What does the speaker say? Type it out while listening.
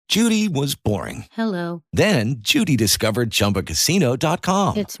Judy was boring. Hello. Then Judy discovered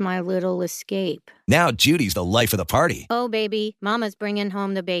ChumbaCasino.com. It's my little escape. Now Judy's the life of the party. Oh, baby, mama's bringing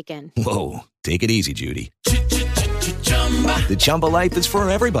home the bacon. Whoa, take it easy, Judy. The Chumba life is for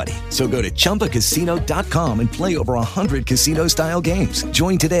everybody. So go to ChumbaCasino.com and play over 100 casino-style games.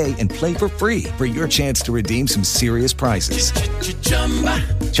 Join today and play for free for your chance to redeem some serious prizes.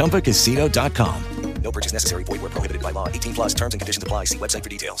 ChumbaCasino.com. No purchase necessary. Void where prohibited by law. 18 plus terms and conditions apply. See website for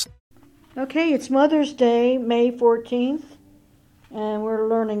details. Okay, it's Mother's Day, May 14th, and we're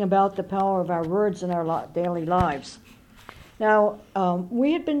learning about the power of our words in our daily lives. Now,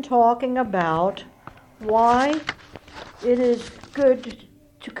 we had been talking about why it is good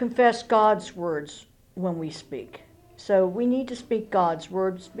to confess God's words when we speak. So we need to speak God's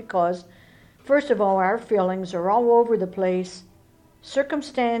words because, first of all, our feelings are all over the place.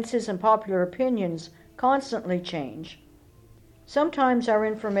 Circumstances and popular opinions constantly change. Sometimes our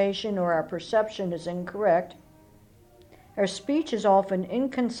information or our perception is incorrect. Our speech is often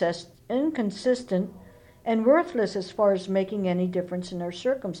inconsistent and worthless as far as making any difference in our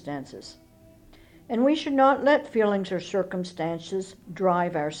circumstances. And we should not let feelings or circumstances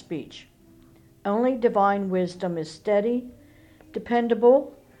drive our speech. Only divine wisdom is steady,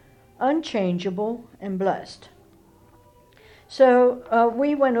 dependable, unchangeable, and blessed. So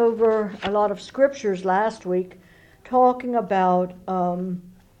we went over a lot of scriptures last week talking about the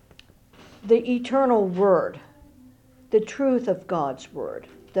eternal word, the truth of God's word,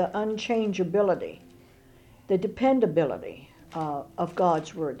 the unchangeability, the dependability of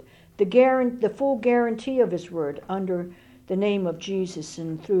God's word, the full guarantee of his word under the name of Jesus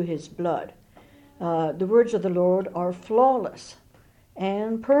and through his blood. The words of the Lord are flawless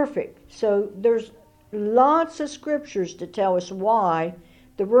and perfect. So there's lots of scriptures to tell us why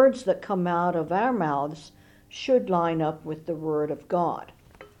the words that come out of our mouths should line up with the Word of God.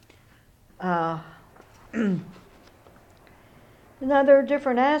 Now, there are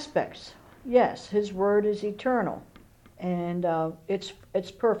different aspects. Yes, His Word is eternal, and it's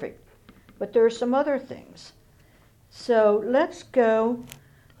perfect. But there are some other things. So let's go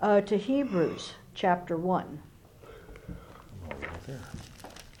to Hebrews chapter 1. Right there.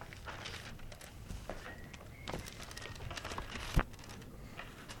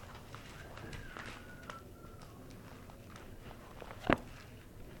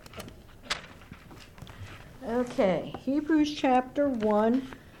 Okay, Hebrews chapter 1,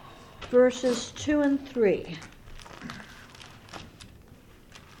 verses 2 and 3.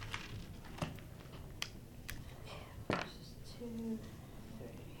 Might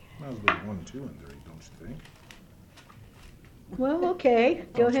as well be 1, 2, and 3, don't you think? Well, okay,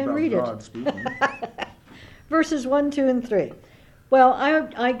 go ahead and read it. God speaking. Verses 1, 2, and 3. Well,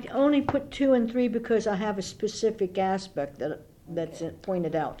 I only put 2 and 3 because I have a specific aspect that's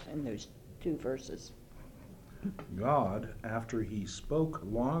pointed out in those two verses. God, after he spoke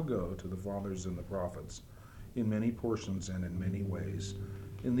long ago to the fathers and the prophets, in many portions and in many ways,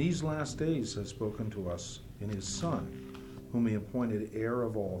 in these last days has spoken to us in his Son, whom he appointed heir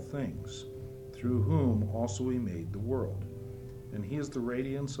of all things, through whom also he made the world. And he is the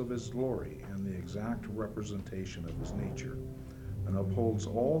radiance of his glory and the exact representation of his nature, and upholds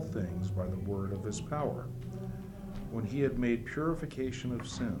all things by the word of his power. When he had made purification of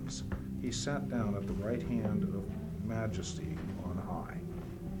sins, he sat down at the right hand of majesty on high.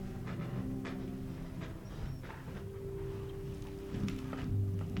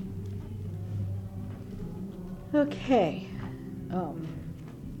 Okay.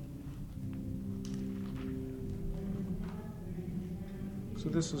 So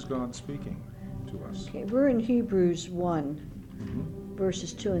this is God speaking to us. Okay, we're in Hebrews 1,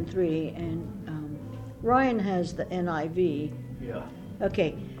 verses 2 and 3, and Ryan has the NIV. Yeah.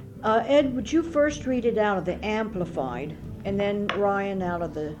 Okay. Ed, would you first read it out of the Amplified, and then Ryan out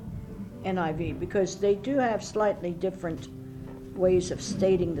of the NIV, because they do have slightly different ways of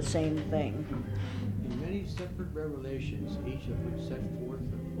stating the same thing. In many separate revelations, each of which set forth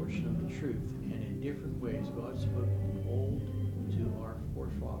a portion of the truth, and in different ways God spoke of old to our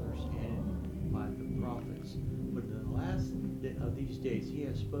forefathers and by the prophets. But in the last of these days he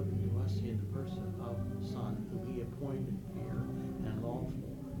has spoken to us in the person of the Son, whom he appointed heir and lawful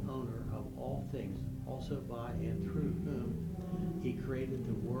owner of all things, also by and through whom he created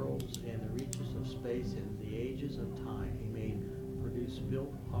the worlds and the reaches of space and the ages of time. He made, produced,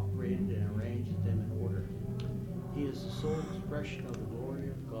 built, operated, and arranged them in order. He is the sole expression of the glory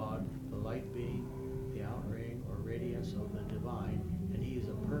of God, the light being the outring or radiance of the divine, and he is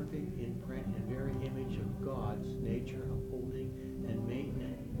a perfect imprint and very image of God's nature, upholding and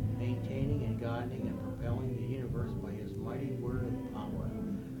maintaining and guiding and propelling the universe by his mighty word of power.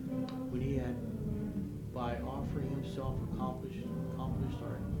 himself accomplished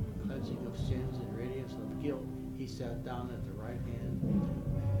our cleansing of sins and radiance of guilt, he sat down at the right hand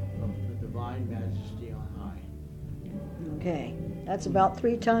of the divine majesty on high. Okay, that's about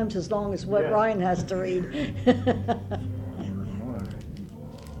 3 times as long as what Yeah. Ryan has to read.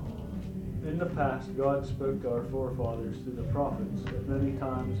 In the past, God spoke to our forefathers through the prophets at many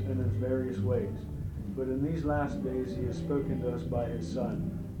times and in various ways. But in these last days he has spoken to us by his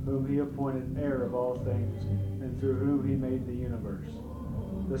Son, whom he appointed heir of all things, and through whom he made the universe.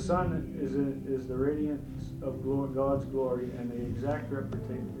 The Son is the radiance of God's glory and the exact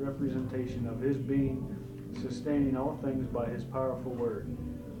representation of his being, sustaining all things by his powerful word.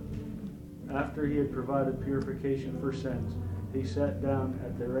 After he had provided purification for sins, he sat down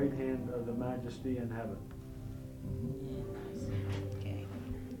at the right hand of the majesty in heaven. Okay.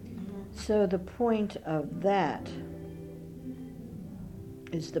 So the point of that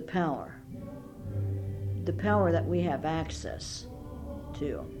is the power that we have access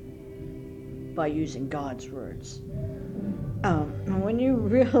to by using God's words. When you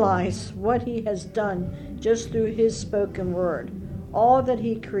realize what he has done just through his spoken word, all that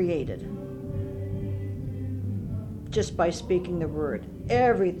he created, just by speaking the word,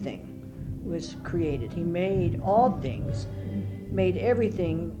 everything was created. He made all things, made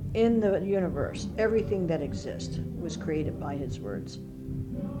everything in the universe, everything that exists was created by his words.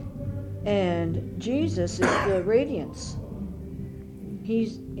 And Jesus is the radiance.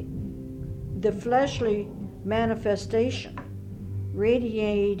 He's the fleshly manifestation,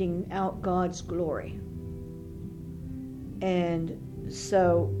 radiating out God's glory. And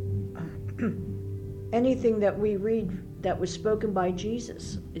so anything that we read that was spoken by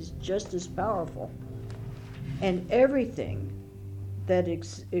Jesus is just as powerful. And everything that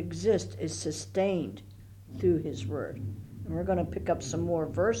exists is sustained through his word. And we're going to pick up some more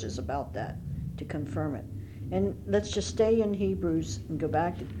verses about that to confirm it. And let's just stay in Hebrews and go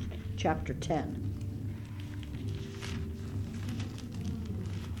back to chapter 10.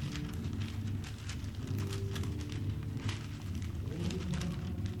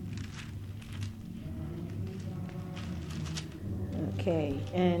 Okay,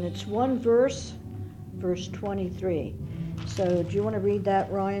 and it's one verse, verse 23. So do you want to read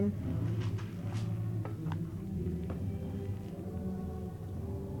that, Ryan?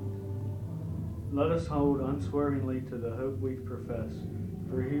 Let us hold unswervingly to the hope we profess,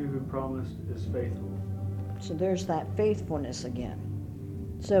 for he who promised is faithful. So there's that faithfulness again.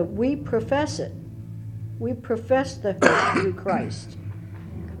 So we profess it. We profess the hope through Christ.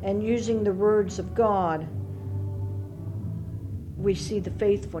 And using the words of God, we see the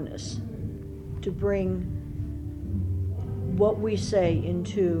faithfulness to bring what we say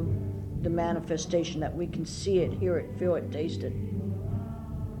into the manifestation, that we can see it, hear it, feel it, taste it,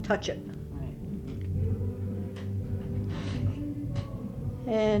 touch it.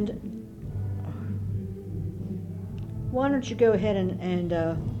 And why don't you go ahead and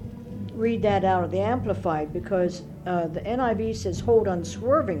read that out of the Amplified, because the NIV says hold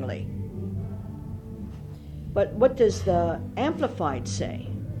unswervingly. But what does the Amplified say?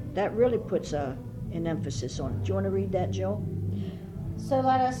 That really puts an emphasis on it. Do you want to read that, Jill? So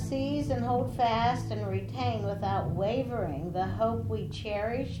let us seize and hold fast and retain without wavering the hope we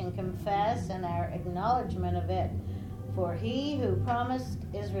cherish and confess in our acknowledgement of it. For he who promised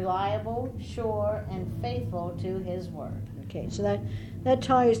is reliable, sure, and faithful to his word. Okay, so that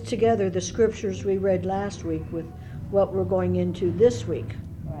ties together the scriptures we read last week with what we're going into this week.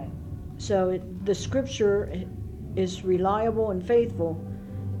 Right. So the scripture is reliable and faithful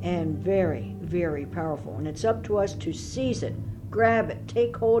and very, very powerful. And it's up to us to seize it, grab it,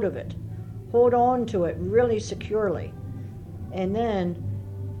 take hold of it, hold on to it really securely, and then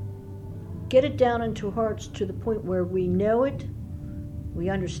get it down into hearts to the point where we know it, we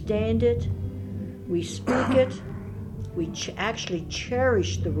understand it, we speak it, we actually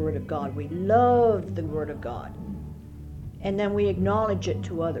cherish the Word of God, we love the Word of God, and then we acknowledge it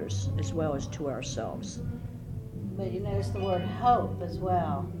to others as well as to ourselves. But you notice the word hope as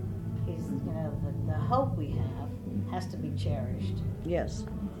well. The hope we have has to be cherished. Yes.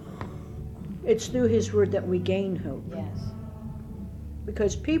 It's through His Word that we gain hope. Yes.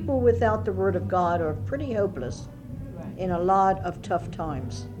 Because people without the Word of God are pretty hopeless in a lot of tough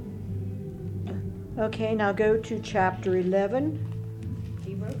times. Okay, now go to chapter 11.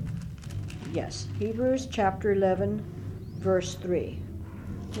 Hebrew? Yes, Hebrews chapter 11, verse 3.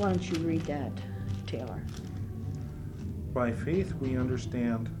 Why don't you read that, Taylor? By faith we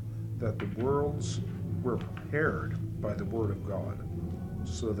understand that the worlds were prepared by the word of God,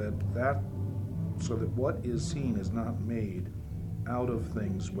 so that what is seen is not made out of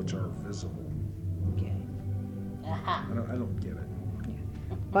things which are visible. Okay. Aha. I don't get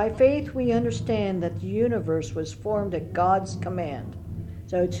it. By faith, we understand that the universe was formed at God's command.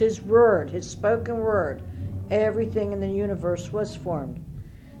 So it's His word, His spoken word. Everything in the universe was formed.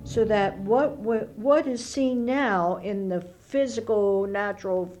 So that what is seen now in the physical,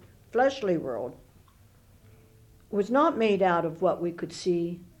 natural, fleshly world was not made out of what we could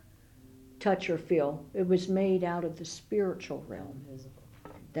see, touch, or feel. It was made out of the spiritual realm,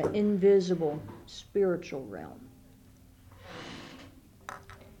 the invisible spiritual realm.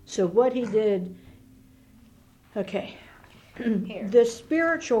 So what He did, okay, the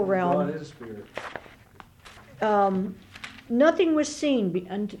spiritual realm, God is spirit. nothing was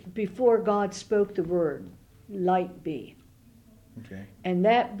seen before God spoke the word, light be. Okay. And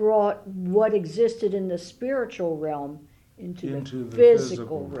that brought what existed in the spiritual realm into the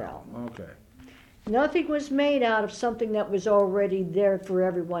physical realm. Okay. Nothing was made out of something that was already there for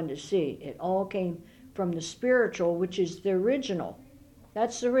everyone to see. It all came from the spiritual, which is the original.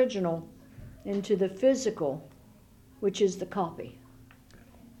 That's the original, into the physical, which is the copy.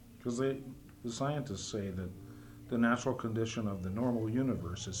 Because the scientists say that the natural condition of the normal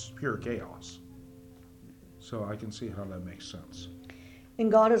universe is pure chaos. So I can see how that makes sense.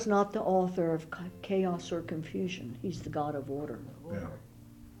 And God is not the author of chaos or confusion. He's the God of order. Yeah.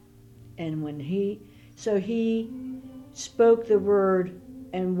 And when He spoke the word,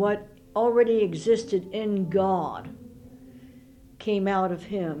 and what already existed in God came out of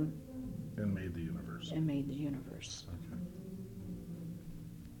Him And made the universe. and made the universe. Okay.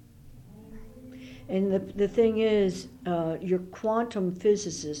 And the thing is, your quantum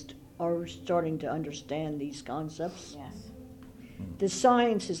physicists are starting to understand these concepts. Yes. The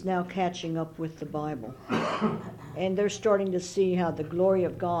science is now catching up with the Bible. And they're starting to see how the glory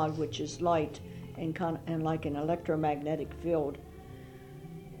of God, which is light and like an electromagnetic field,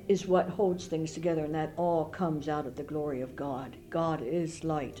 is what holds things together, and that all comes out of the glory of God. God is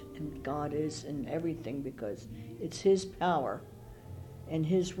light, and God is in everything because it's His power and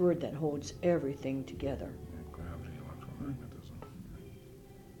His word that holds everything together. Gravity,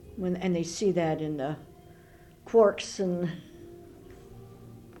 electromagnetism. And they see that in the quarks and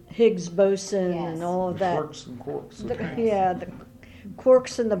Higgs boson Yes. and all of that. Quarks and quarks. The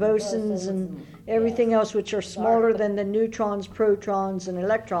quarks and the bosons and everything else, which are smaller than the neutrons, protons, and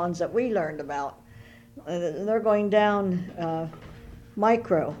electrons that we learned about. They're going down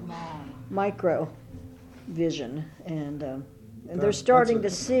micro vision, and they're starting to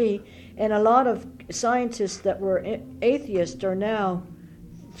see. And a lot of scientists that were atheists are now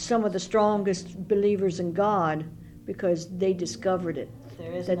some of the strongest believers in God because they discovered it.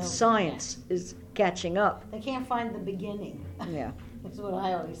 There is That no science is catching up. They can't find the beginning. Yeah. That's what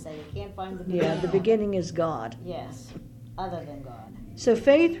I always say. They can't find the beginning. Yeah, the beginning is God. Yes, other than God. So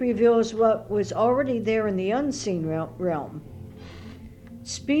faith reveals what was already there in the unseen realm.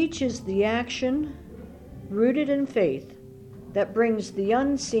 Speech is the action rooted in faith that brings the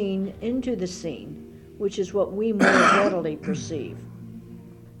unseen into the seen, which is what we more readily perceive.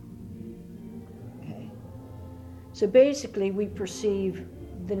 Okay. So basically we perceive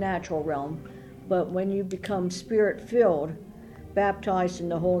the natural realm, but when you become spirit-filled, baptized in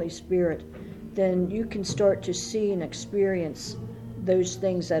the Holy Spirit, then you can start to see and experience those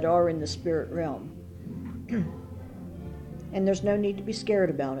things that are in the spirit realm. And there's no need to be scared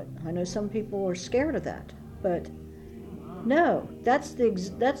about it. I know some people are scared of that, but no, that's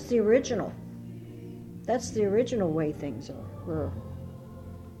the original. That's the original way things were.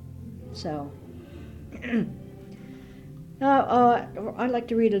 So, I'd like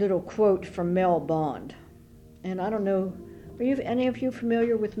to read a little quote from Mel Bond, and I don't know. Are any of you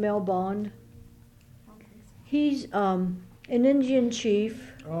familiar with Mel Bond? He's an Indian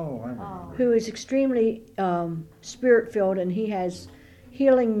chief who is extremely spirit-filled, and he has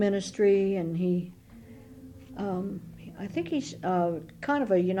healing ministry, and I think he's kind of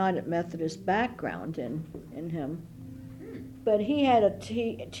a United Methodist background in him. But he had a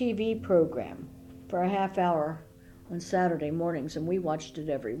TV program for a half hour on Saturday mornings, and we watched it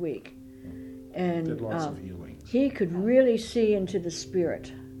every week. And Did lots of healing. He could really see into the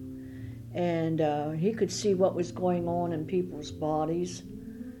spirit, and he could see what was going on in people's bodies,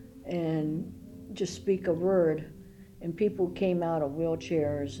 and just speak a word, and people came out of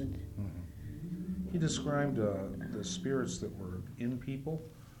wheelchairs. And He described the spirits that were in people,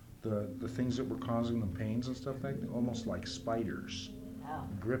 the things that were causing them pains and stuff like that, almost like spiders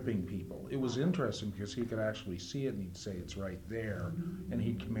gripping people. It was interesting because he could actually see it, and he'd say it's right there, and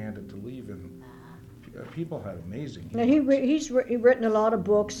he'd command it to leave, and people had amazing healings. Now he's written a lot of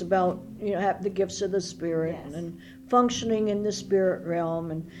books about the gifts of the spirit, Yes. and functioning in the spirit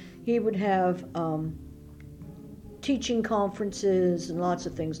realm, and he would have teaching conferences and lots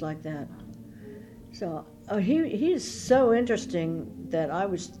of things like that. So he is so interesting that I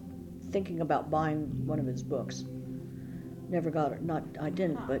was thinking about buying one of his books. Never got it. I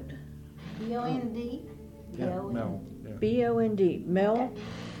didn't, but B-O-N-D? Yeah, Mel. Yeah. B-O-N-D, Mel Okay.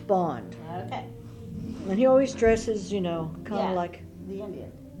 Bond. Okay. And he always dresses, kind of Yeah. like, The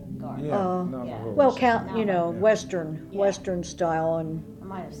Indian guard. Yeah, not yeah. always. Well, Yeah. Western style, and I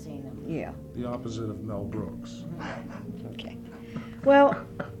might have seen him. yeah. The opposite of Mel Brooks. Okay. Well,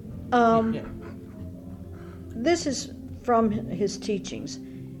 this is from his teachings.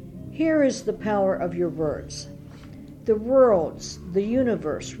 Here is the power of your words. The worlds, the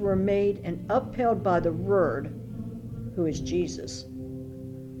universe, were made and upheld by the Word, who is Jesus,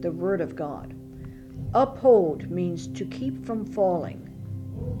 the Word of God. Uphold means to keep from falling.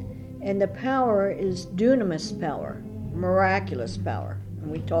 And the power is dunamis power, miraculous power.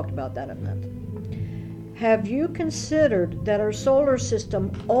 And we talked about that a minute. Have you considered that our solar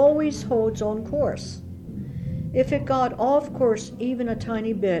system always holds on course? If it got off course even a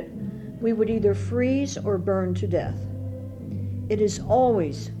tiny bit, we would either freeze or burn to death. It is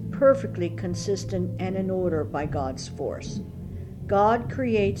always perfectly consistent and in order by God's force. God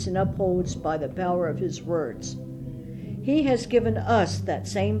creates and upholds by the power of his words. He has given us that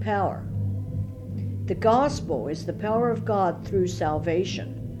same power. The gospel is the power of God through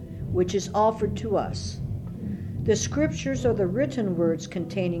salvation, which is offered to us. The scriptures are the written words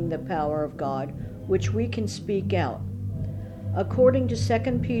containing the power of God, which we can speak out. According to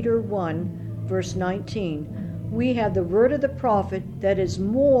 2 Peter 1, verse 19, we have the word of the prophet that is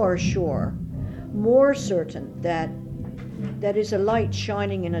more sure, more certain, that is a light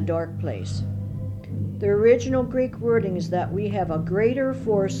shining in a dark place. The original Greek wording is that we have a greater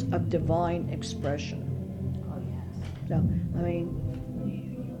force of divine expression. Oh, yes. So,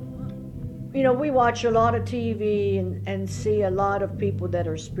 we watch a lot of TV and see a lot of people that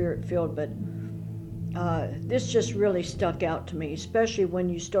are spirit-filled, but this just really stuck out to me, especially when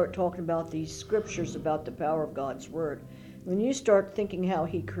you start talking about these scriptures about the power of God's Word. When you start thinking how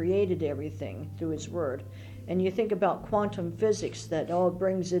he created everything through his Word, and you think about quantum physics, that all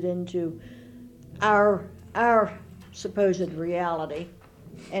brings it into our supposed reality,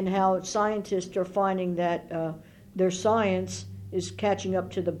 and how scientists are finding that their science is catching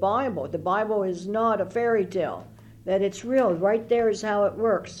up to the Bible. The Bible is not a fairy tale, that it's real. Right there is how it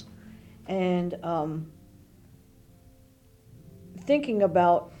works. And thinking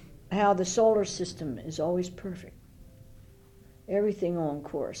about how the solar system is always perfect. Everything on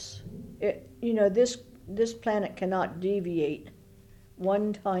course. This planet cannot deviate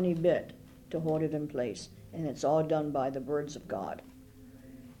one tiny bit to hold it in place, and it's all done by the words of God.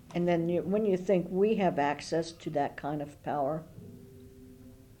 And then when you think we have access to that kind of power,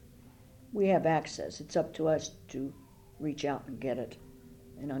 we have access. It's up to us to reach out and get it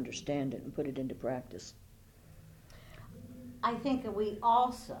and understand it and put it into practice. I think that we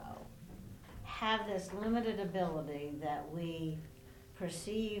also have this limited ability that we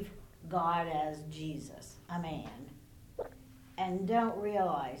perceive God as Jesus, a man, and don't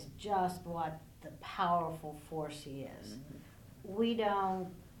realize just what the powerful force he is. We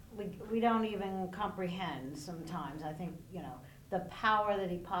don't even comprehend sometimes, I think, the power that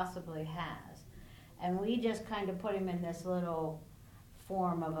he possibly has. And we just kind of put him in this little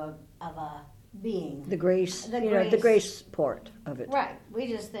form of a being. The grace, the grace part of it. Right. We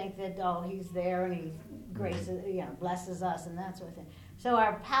just think that, he's there and he graces, blesses us and that sort of thing. So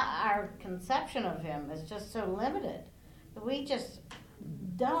our conception of him is just so limited that we just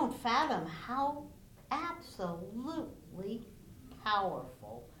don't fathom how absolutely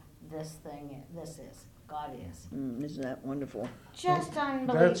powerful this is. God is. Isn't that wonderful? Just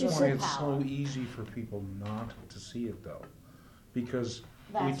unbelievable That's why it's power. so easy for people not to see it, though. Because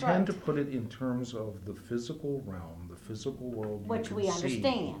we That's tend right. to put it in terms of the physical realm, the physical world Which you we can see,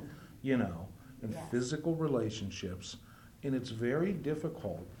 understand. and Yes. physical relationships. And it's very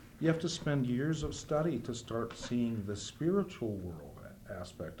difficult. You have to spend years of study to start seeing the spiritual world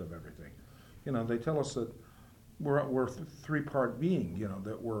aspect of everything. They tell us that we're three-part being,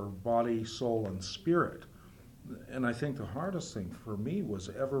 that we're body, soul, and spirit. And I think the hardest thing for me was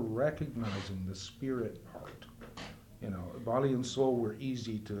ever recognizing the spirit part. Body and soul were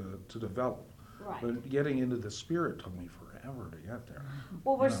easy to develop. Right. But getting into the spirit took me forever to get there.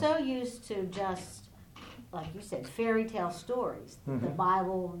 Well, we're so used to just, like you said, fairy tale stories. The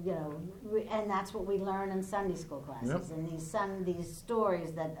Bible, and that's what we learn in Sunday school classes, and these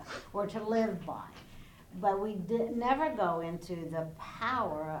stories that we're to live by. But we never go into the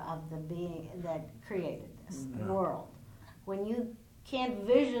power of the being that created this world. When you can't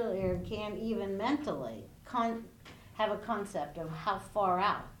visually or can't even mentally have a concept of how far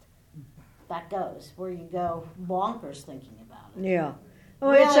out that goes, where you go bonkers thinking about it. Yeah.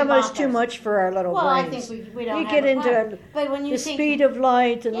 Well, Really it's almost too bonkers. much for our little Well, I brains. think we don't you have get a into part. But when you the think speed of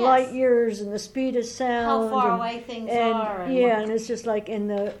light and Yes. light years and the speed of sound. how far and, away things and, are. And yeah, and it's just like in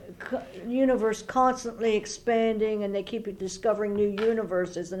the universe constantly expanding, and they keep discovering new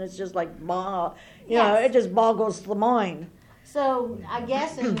universes, and it's just like, you know, Yes. it just boggles the mind. So I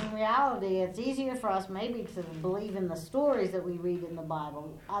guess in reality, it's easier for us maybe to believe in the stories that we read in the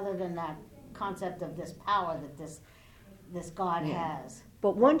Bible, other than that concept of this power that this God has.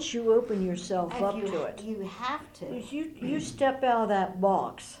 But once you open yourself And up you, to it, you have to. you step out of that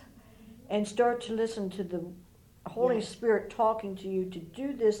box and start to listen to the Holy Yes. Spirit talking to you to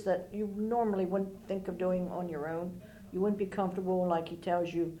do this that you normally wouldn't think of doing on your own. You wouldn't be comfortable, like He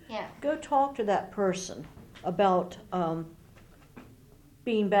tells you. Yeah. Go talk to that person about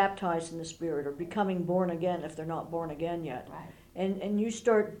being baptized in the Spirit or becoming born again if they're not born again yet. Right. And you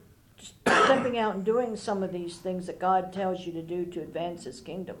start stepping out and doing some of these things that God tells you to do to advance His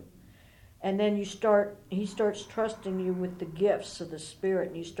kingdom. And then He starts trusting you with the gifts of the Spirit,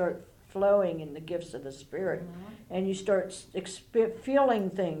 and you start flowing in the gifts of the Spirit. Mm-hmm. And you start feeling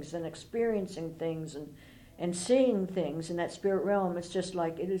things and experiencing things and seeing things in that spirit realm. It's just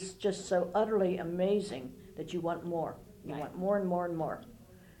like, it is just so utterly amazing that you want more. You want more and more and more.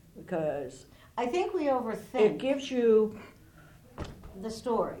 Because I think we it overthink gives you the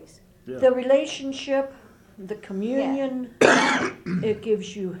stories. Yeah. the relationship, the communion. It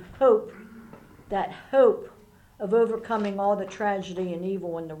gives you hope, that hope of overcoming all the tragedy and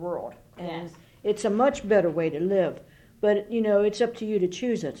evil in the world. And Yes. it's a much better way to live. But, you know, it's up to you to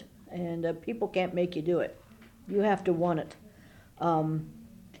choose it. And people can't make you do it. You have to want it.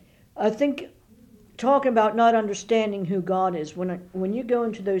 I think talking about not understanding who God is, when you go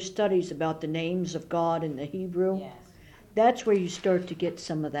into those studies about the names of God in the Hebrew, Yes. that's where you start to get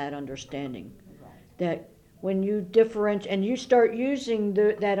some of that understanding. Right. That when you differentiate, and you start using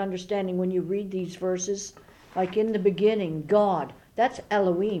that understanding when you read these verses, like in the beginning, God, that's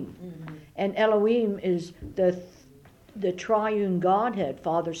Elohim. Mm-hmm. And Elohim is the triune Godhead,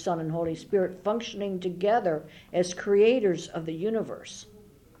 Father, Son, and Holy Spirit, functioning together as creators of the universe.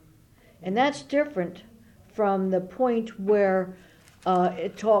 And that's different from the point where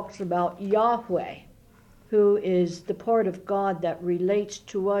it talks about Yahweh, who is the part of God that relates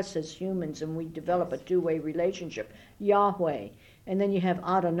to us as humans, and we develop a two-way relationship. Yahweh, and then you have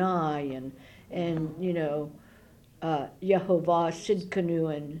Adonai, and you know, Yehovah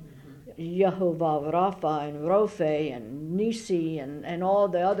Sidkenu, and Yehovah Rapha, and Rophe, and Nisi, and all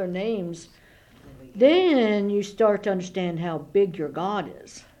the other names. Then you start to understand how big your God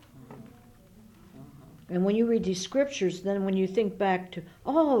is. And when you read these scriptures, then when you think back to,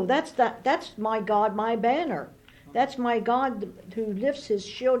 oh, that's my God, my banner. That's my God who lifts His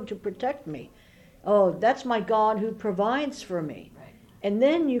shield to protect me. Oh, that's my God who provides for me. Right. And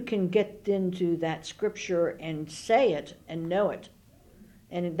then you can get into that scripture and say it and know it.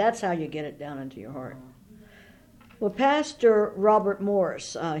 And that's how you get it down into your heart. Well, Pastor Robert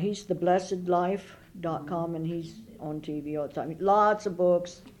Morris, he's theblessedlife.com, and he's on TV all the time. Lots of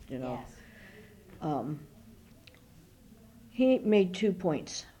books, you know. Yes. He made 2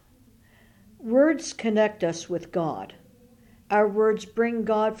 points. Words connect us with God. Our words bring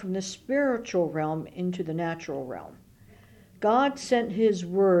God from the spiritual realm into the natural realm. God sent His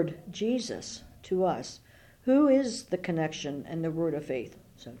word, Jesus, to us. Who is the connection and the word of faith?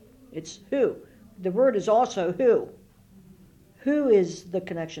 So it's who. The word is also who. Who is the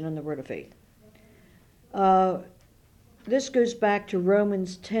connection and the word of faith? This goes back to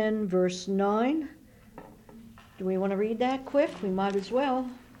Romans 10, verse 9. Do we want to read that quick? We might as well.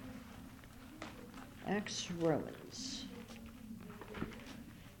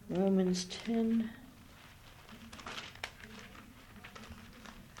 Romans 10.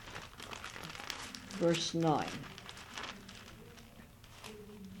 Verse 9.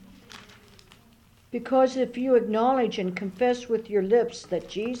 Because if you acknowledge and confess with your lips that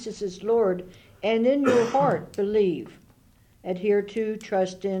Jesus is Lord, and in your heart believe, adhere to,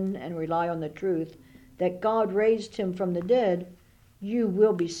 trust in, and rely on the truth that God raised Him from the dead, you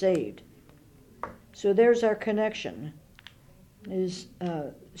will be saved. So there's our connection, is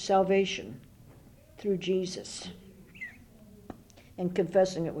salvation through Jesus and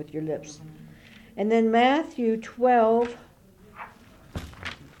confessing it with your lips. And then Matthew 12.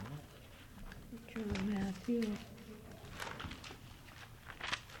 Matthew.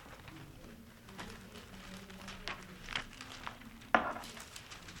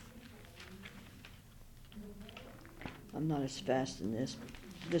 I'm not as fast in this.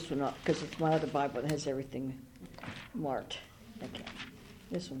 This one, not because it's my other Bible that has everything marked. Okay.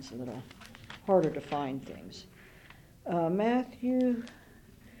 This one's a little harder to find things. Matthew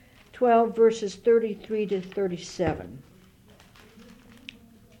 12, verses 33 to 37.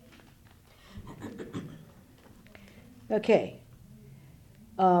 Okay.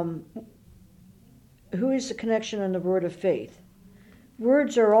 Who is the connection on the word of faith?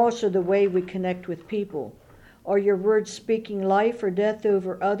 Words are also the way we connect with people. Are your words speaking life or death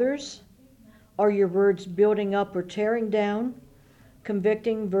over others? Are your words building up or tearing down?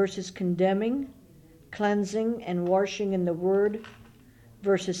 Convicting versus condemning? Cleansing and washing in the word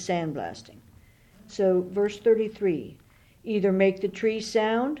versus sandblasting? So, verse 33, either make the tree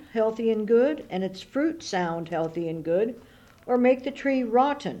sound, healthy and good, and its fruit sound, healthy and good, or make the tree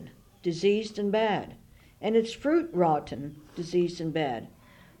rotten, diseased and bad, and its fruit rotten, diseased and bad.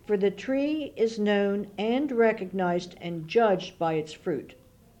 For the tree is known and recognized and judged by its fruit.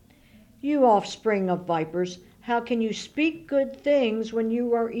 You offspring of vipers, how can you speak good things when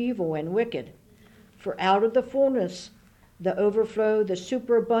you are evil and wicked? For out of the fullness, the overflow, the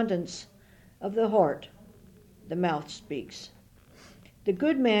superabundance of the heart, the mouth speaks. The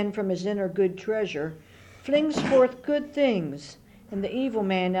good man from his inner good treasure flings forth good things, and the evil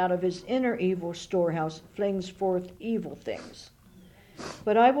man out of his inner evil storehouse flings forth evil things.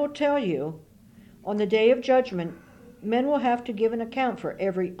 But I will tell you, on the day of judgment, men will have to give an account for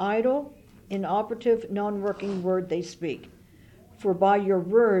every idle, inoperative, non-working word they speak. For by your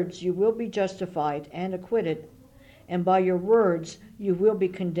words you will be justified and acquitted, and by your words you will be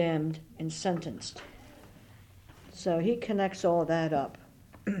condemned and sentenced. So he connects all that up.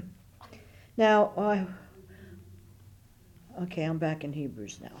 Now, okay, I'm back in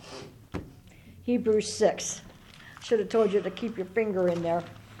Hebrews now. Hebrews 6. Should have told you to keep your finger in there.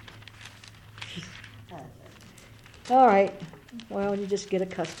 All right. Well, you just get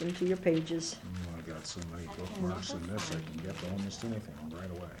accustomed to your pages. I got so many bookmarks in this, I can get to almost anything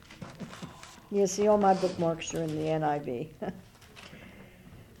right away. You see, all my bookmarks are in the NIV.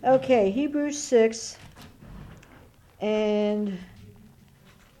 Okay, Hebrews 6 and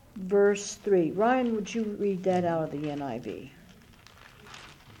verse 3. Ryan, would you read that out of the NIV?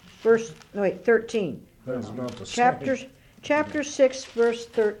 13. That's about the same. Chapter 6, verse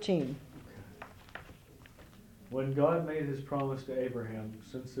 13. When God made his promise to Abraham,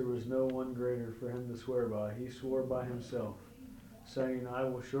 since there was no one greater for him to swear by, he swore by himself, saying, I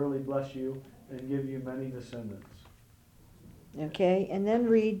will surely bless you and give you many descendants. Okay, and then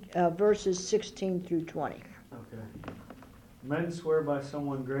read verses 16 through 20. Okay. Men swear by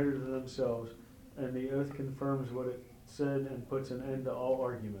someone greater than themselves, and the oath confirms what it said and puts an end to all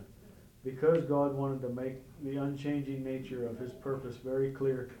argument. Because God wanted to make the unchanging nature of his purpose very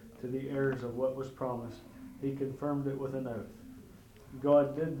clear to the heirs of what was promised, he confirmed it with an oath.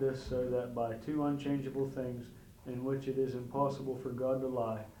 God did this so that by two unchangeable things, in which it is impossible for God to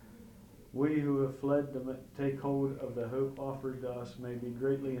lie, we who have fled to take hold of the hope offered to us may be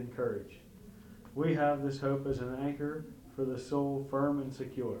greatly encouraged. We have this hope as an anchor for the soul, firm and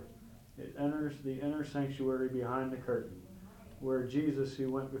secure. It enters the inner sanctuary behind the curtain, where Jesus,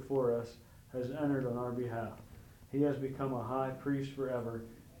 who went before us, has entered on our behalf. He has become a high priest forever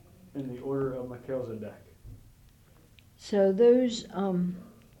in the order of Melchizedek. So those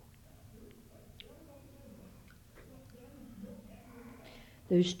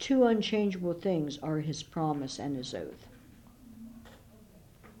two unchangeable things are his promise and his oath.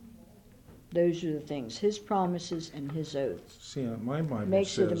 Those are the things, his promises and his oaths. See, my Bible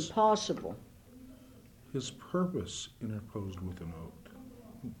makes says it impossible. his purpose interposed with an oath.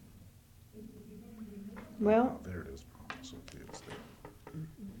 Well, There it is. Promise. Okay, it's there.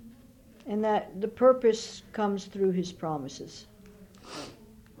 and that the purpose comes through his promises.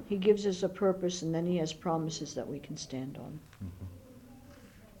 He gives us a purpose, and then he has promises that we can stand on.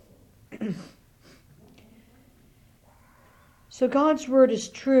 So God's word is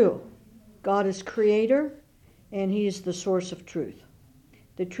true. God is creator, and he is the source of truth.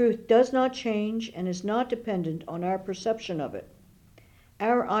 The truth does not change and is not dependent on our perception of it.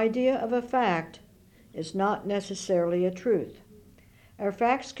 Our idea of a fact is not necessarily a truth. Our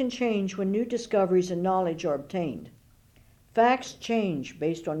facts can change when new discoveries and knowledge are obtained. Facts change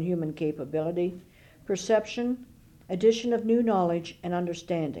based on human capability, perception, addition of new knowledge, and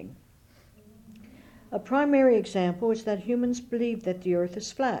understanding. A primary example is that humans believed that the earth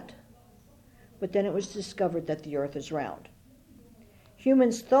is flat, but then it was discovered that the earth is round.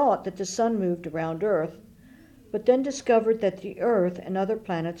 Humans thought that the sun moved around Earth, but then discovered that the earth and other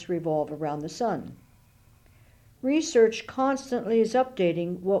planets revolve around the sun. Research constantly is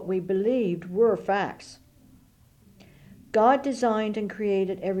updating what we believed were facts. God designed and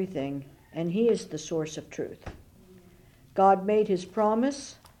created everything, and he is the source of truth. God made his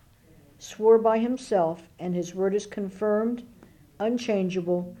promise, swore by himself, and his word is confirmed,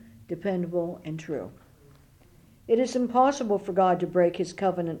 unchangeable, dependable, and true. It is impossible for God to break his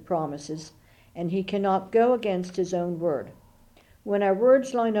covenant promises, and he cannot go against his own word. When our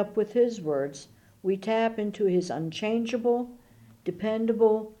words line up with his words, we tap into his unchangeable,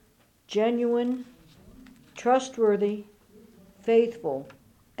 dependable, genuine, trustworthy, faithful,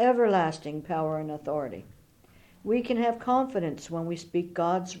 everlasting power and authority. We can have confidence when we speak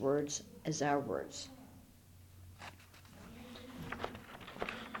God's words as our words.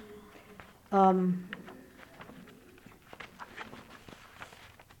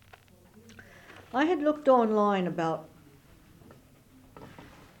 I had looked online about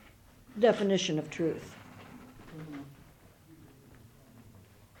definition of truth.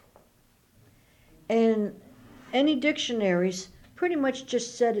 And any dictionaries pretty much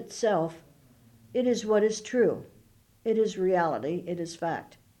just said itself, it is what is true. It is reality. It is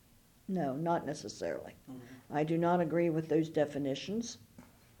fact. No, not necessarily. I do not agree with those definitions.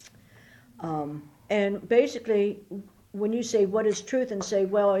 And basically, when you say what is truth and say,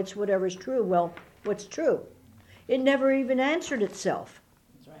 well, it's whatever's true, well, what's true? It never even answered itself.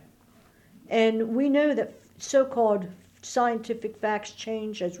 That's right. And we know that so-called scientific facts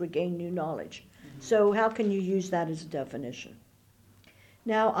change as we gain new knowledge. So how can you use that as a definition?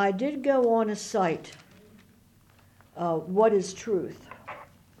 Now, I did go on a site, What is Truth?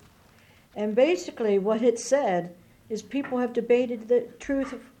 And basically what it said is people have debated the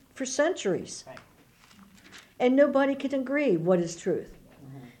truth for centuries. Right. And nobody can agree what is truth.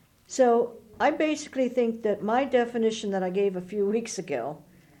 Mm-hmm. So I basically think that my definition that I gave a few weeks ago,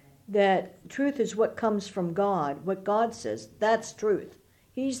 that truth is what comes from God, what God says, that's truth.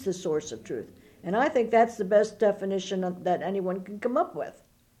 He's the source of truth. And I think that's the best definition that anyone can come up with.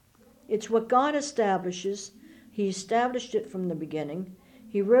 It's what God establishes. He established it from the beginning.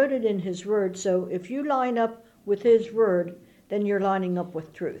 He wrote it in his word. So if you line up with his word, then you're lining up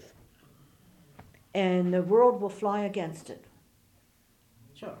with truth. And the world will fly against it.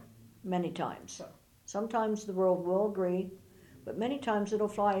 Sure. Many times. Sure. Sometimes the world will agree, but many times it'll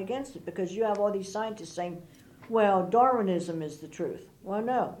fly against it because you have all these scientists saying, well, Darwinism is the truth. Well,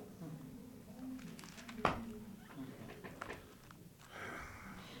 no.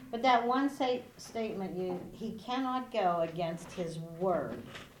 But that one statement, he cannot go against his word.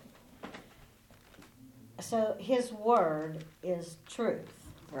 So his word is truth.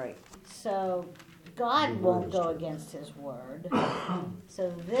 Right. So God won't go against his word. So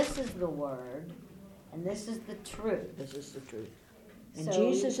this is the word, and this is the truth. This is the truth. And So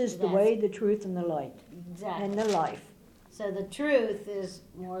Jesus is the way, the truth, and the light. Exactly. And the life. So the truth is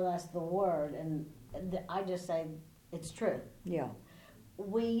more or less the word, and I just say it's true. Yeah.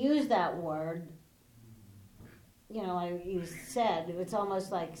 We use that word, like you said, it's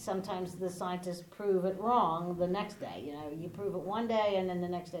almost like sometimes the scientists prove it wrong the next day. You prove it one day and then the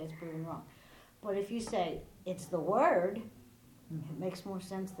next day it's proven wrong. But if you say it's the word, it makes more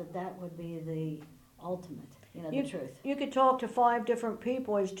sense that would be the ultimate, the truth. You could talk to 5 different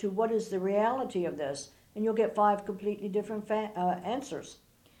people as to what is the reality of this, and you'll get 5 completely different answers.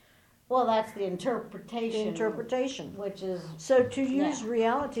 Well, that's the interpretation. The interpretation. Which is... So to use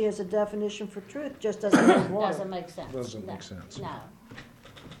reality as a definition for truth just doesn't make water. Doesn't make sense. Doesn't make sense. No.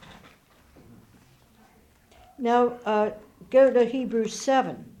 Now, go to Hebrews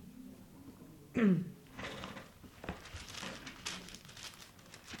 7.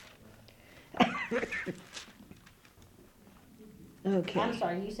 Okay. I'm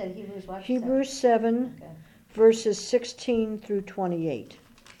sorry, you said Hebrews what? Hebrews 7, Okay. verses 16 through 28.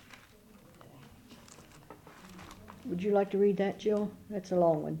 Would you like to read that, Jill? That's a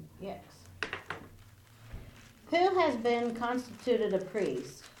long one. Yes. Who has been constituted a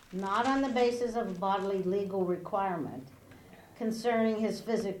priest, not on the basis of bodily legal requirement concerning his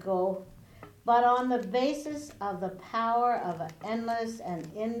physical, but on the basis of the power of an endless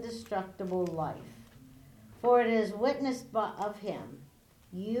and indestructible life. For it is witnessed of him,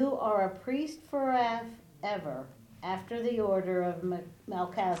 you are a priest forever, after the order of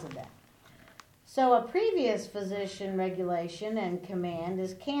Melchizedek. So a previous physician regulation and command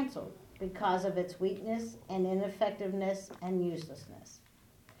is canceled because of its weakness and ineffectiveness and uselessness.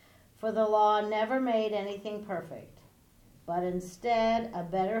 For the law never made anything perfect, but instead a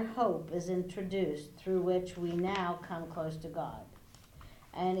better hope is introduced through which we now come close to God.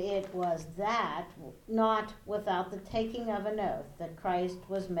 And it was that, not without the taking of an oath, that Christ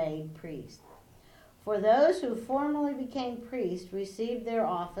was made priest. For those who formerly became priests received their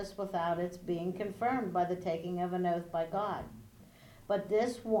office without its being confirmed by the taking of an oath by God. But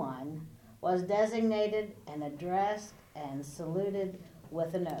this one was designated and addressed and saluted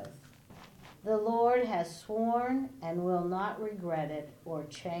with an oath. The Lord has sworn and will not regret it or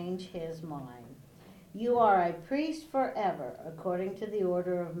change his mind. You are a priest forever, according to the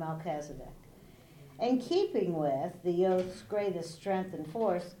order of Melchizedek. In keeping with the oath's greatest strength and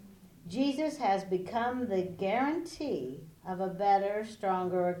force, Jesus has become the guarantee of a better,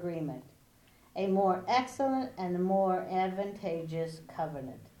 stronger agreement, a more excellent and more advantageous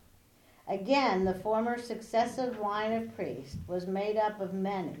covenant. Again, the former successive line of priests was made up of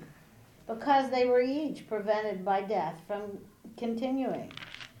many, because they were each prevented by death from continuing.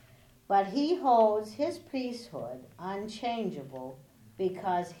 But he holds his priesthood unchangeable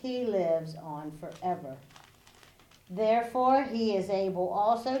because he lives on forever. Therefore, he is able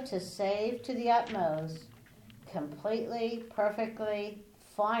also to save to the utmost, completely, perfectly,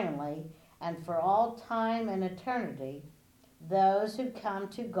 finally, and for all time and eternity, those who come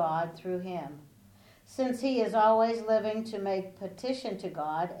to God through him, since he is always living to make petition to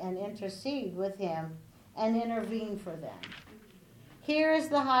God and intercede with him and intervene for them. Here is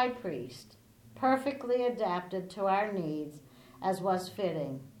the high priest, perfectly adapted to our needs as was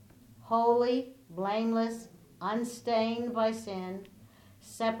fitting, holy, blameless, unstained by sin,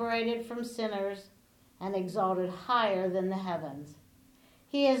 separated from sinners, and exalted higher than the heavens.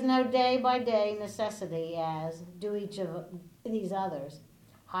 He has no day-by-day necessity, as do each of these others,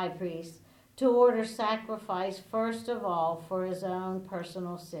 high priests, to order sacrifice first of all for his own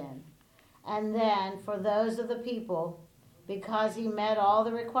personal sin, and then for those of the people, because he met all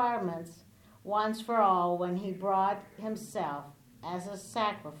the requirements once for all when he brought himself as a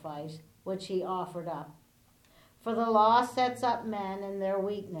sacrifice which he offered up. For the law sets up men in their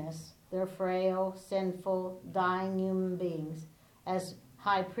weakness, their frail, sinful, dying human beings, as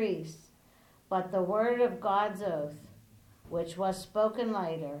high priests. But the word of God's oath, which was spoken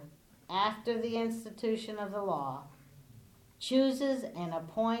later, after the institution of the law, chooses and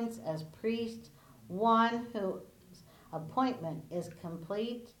appoints as priest one whose appointment is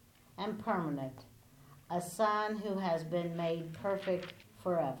complete and permanent, a son who has been made perfect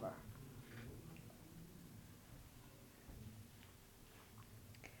forever.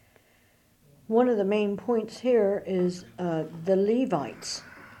 One of the main points here is the Levites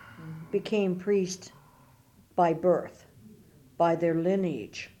became priests by birth, by their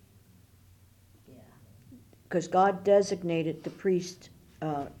lineage. Because God designated the priest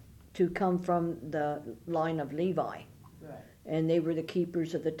to come from the line of Levi. Right. And they were the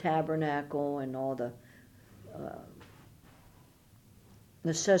keepers of the tabernacle and all the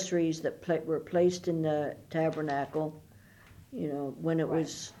accessories that were placed in the tabernacle. You know, when it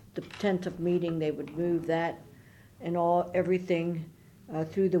was the tent of meeting, they would move that and everything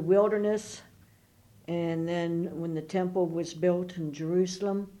through the wilderness. And then when the temple was built in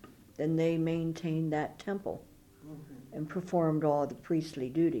Jerusalem, then they maintained that temple and performed all the priestly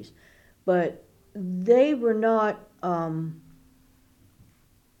duties. But they were not,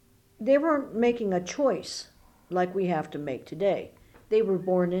 they weren't making a choice like we have to make today. They were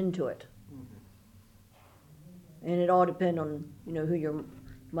born into it. And it all depended on, you know, who your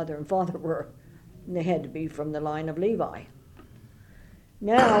mother and father were. And they had to be from the line of Levi.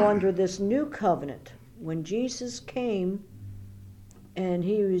 Now, under this new covenant, when Jesus came and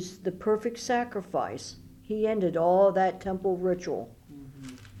he was the perfect sacrifice, he ended all that temple ritual.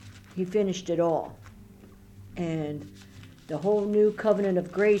 He finished it all. And the whole new covenant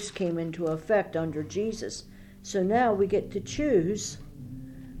of grace came into effect under Jesus. So now we get to choose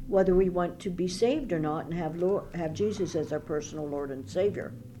whether we want to be saved or not and have Jesus as our personal Lord and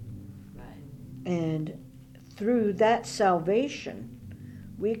Savior. Right. And through that salvation,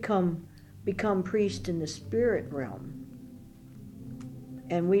 we become priests in the spirit realm.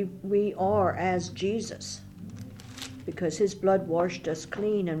 And we are as Jesus, because his blood washed us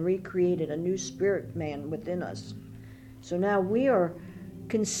clean and recreated a new spirit man within us. So now we are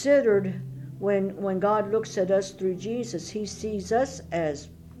considered, when God looks at us through Jesus, he sees us as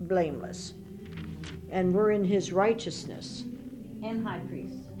blameless. And we're in his righteousness. And high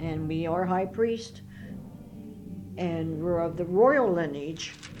priest. And we are high priest. And we're of the royal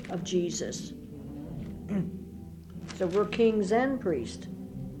lineage of Jesus. So we're kings and priests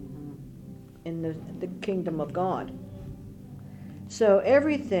in the kingdom of God. So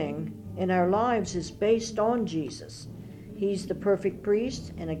everything in our lives is based on Jesus. He's the perfect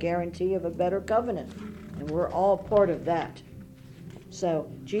priest and a guarantee of a better covenant. And we're all part of that.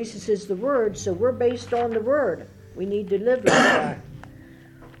 So Jesus is the Word, so we're based on the Word. We need to live like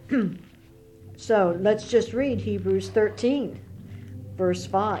that. So let's just read Hebrews 13, verse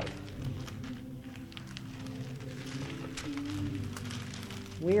 5.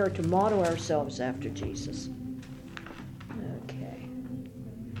 We are to model ourselves after Jesus.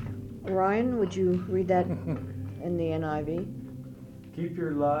 Ryan, would you read that in the NIV? Keep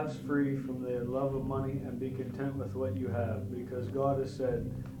your lives free from the love of money and be content with what you have, because God has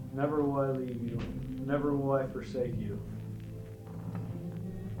said, never will I leave you, never will I forsake you.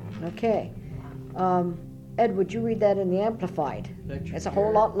 Okay. Ed, would you read that in the Amplified? It's a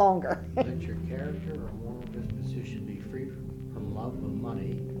whole lot longer. Let your character or moral disposition be free from love of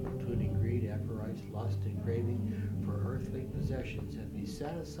money, including greed, avarice, lust, and craving for earthly possessions, and be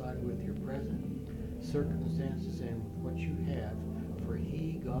satisfied with your present circumstances and with what you have. For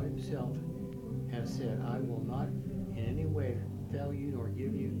he, God himself, has said, I will not in any way fail you nor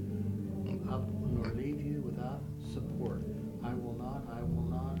give you up nor leave you without support. I will not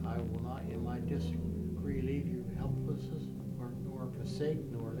in my disagree leave you helpless nor forsake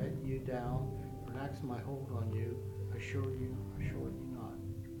nor let you down, relax my hold on you, assure you not.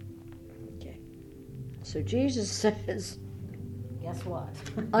 Okay. So Jesus says, Guess what?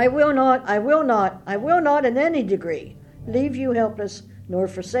 I will not in any degree leave you helpless, nor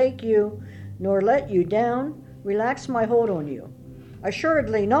forsake you, nor let you down, relax my hold on you.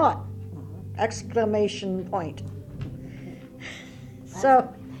 Assuredly not! Exclamation point.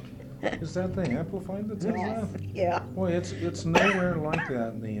 So, Is that the Amplified that says that? yeah. Boy, it's nowhere like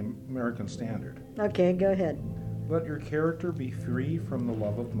that in the American Standard. Okay, go ahead. Let your character be free from the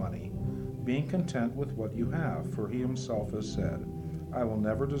love of money, being content with what you have, for he himself has said, I will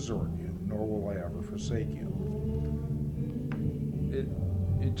never desert you, nor will I ever forsake you.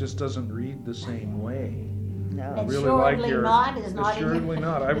 It just doesn't read the same way. No. I really Assuredly like your not is not in assuredly your-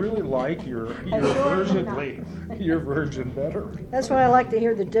 not. I really like your version better. That's why I like to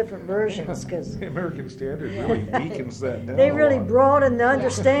hear the different versions, because The American Standard really weakens that down. they a really lot. broaden the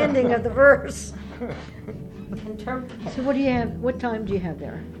understanding of the verse. Interpret. So what do you have? What time do you have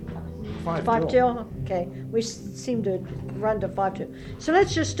there? 5 5 till? Okay. We seem to run to 5 till. So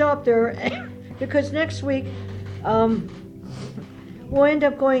let's just stop there because next week we'll end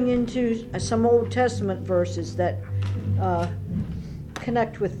up going into some Old Testament verses that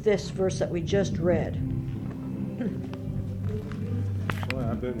connect with this verse that we just read. Well,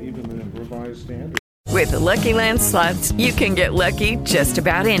 I bet even the Revised Standard. With the Lucky Land Slots, you can get lucky just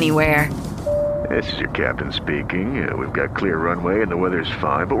about anywhere. This is your captain speaking. We've got clear runway and the weather's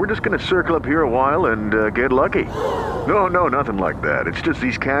fine, but we're just going to circle up here a while and get lucky. No, nothing like that. It's just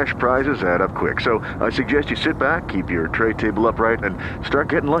these cash prizes add up quick. So I suggest you sit back, keep your tray table upright, and start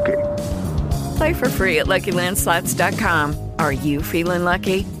getting lucky. Play for free at LuckyLandSlots.com. Are you feeling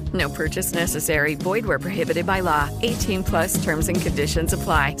lucky? No purchase necessary. Void where prohibited by law. 18+ terms and conditions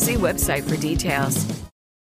apply. See website for details.